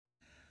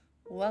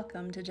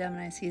Welcome to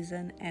Gemini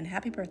season and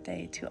happy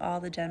birthday to all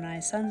the Gemini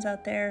suns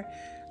out there,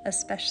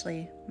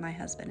 especially my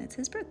husband. It's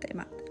his birthday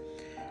month.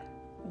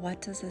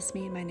 What does this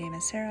mean? My name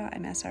is Sarah.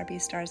 I'm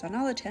SRB Stars on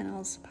all the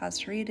channels. Pause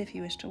to read if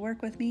you wish to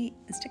work with me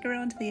and stick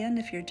around to the end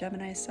if you're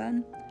Gemini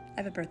sun.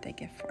 I have a birthday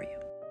gift for you.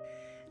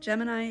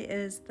 Gemini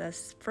is the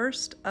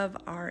first of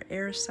our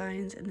air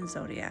signs in the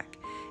zodiac.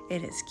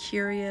 It is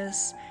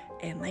curious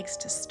and likes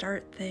to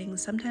start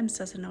things, sometimes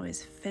doesn't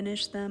always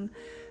finish them,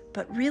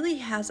 but really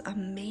has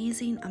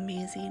amazing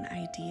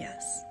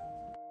ideas.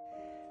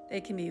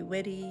 They can be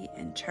witty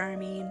and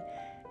charming,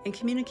 and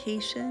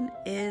communication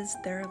is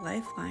their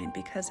lifeline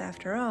because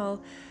after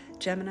all,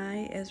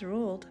 Gemini is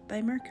ruled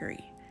by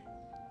Mercury,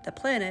 the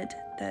planet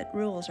that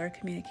rules our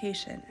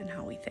communication and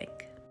how we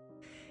think.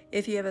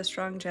 If you have a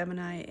strong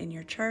Gemini in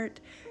your chart,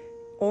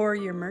 or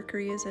your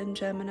Mercury is in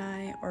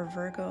Gemini or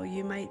Virgo,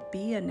 you might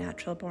be a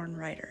natural born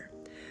writer.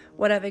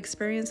 What I've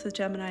experienced with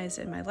Geminis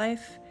in my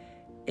life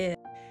is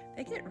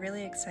they get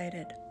really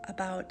excited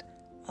about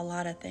a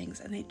lot of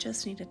things and they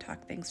just need to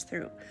talk things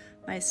through.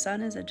 My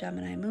sun is a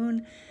Gemini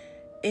moon.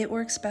 It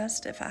works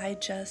best if I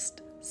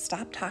just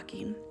stop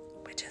talking,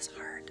 which is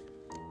hard,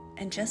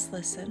 and just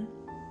listen,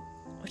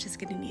 which is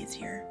getting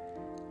easier,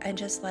 and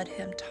just let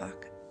him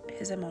talk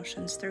his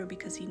emotions through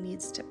because he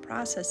needs to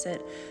process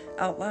it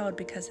out loud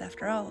because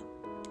after all,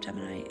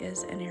 Gemini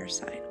is an air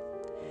sign.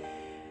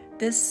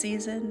 This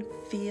season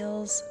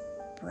feels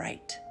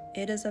bright.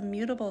 It is a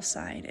mutable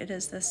sign. It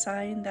is the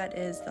sign that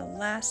is the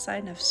last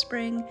sign of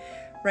spring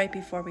right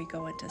before we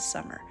go into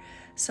summer.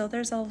 So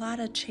there's a lot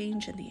of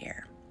change in the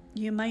air.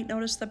 You might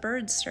notice the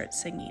birds start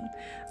singing.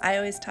 I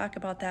always talk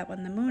about that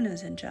when the moon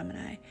is in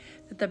Gemini,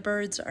 that the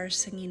birds are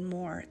singing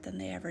more than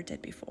they ever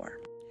did before.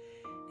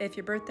 If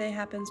your birthday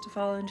happens to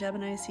fall in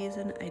Gemini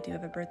season, I do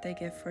have a birthday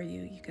gift for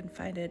you. You can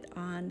find it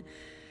on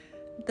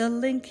the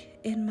link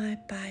in my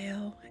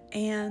bio,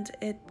 and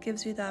it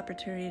gives you the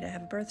opportunity to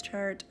have a birth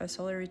chart, a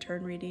solar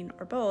return reading,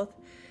 or both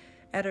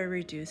at a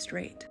reduced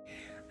rate.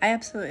 I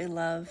absolutely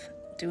love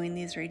doing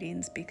these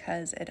readings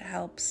because it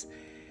helps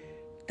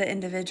the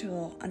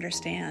individual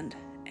understand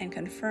and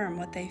confirm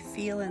what they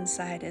feel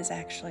inside is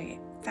actually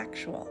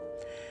factual.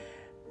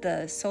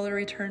 The solar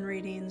return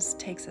readings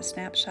takes a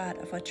snapshot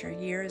of what your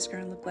year is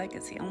going to look like.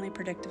 It's the only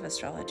predictive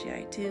astrology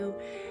I do.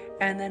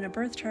 And then a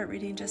birth chart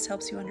reading just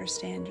helps you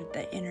understand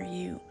the inner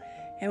you.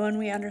 And when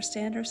we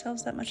understand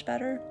ourselves that much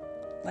better,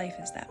 life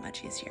is that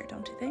much easier,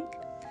 don't you think?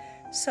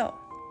 So,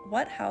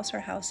 what house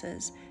or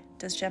houses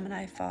does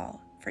Gemini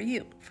fall for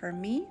you? For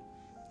me,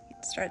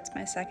 it starts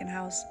my second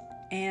house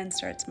and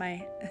starts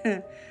my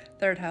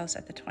third house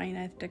at the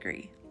 29th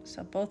degree.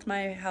 So both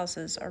my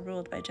houses are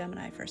ruled by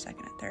Gemini for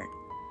second and third.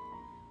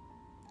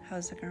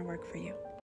 How's it going to work for you?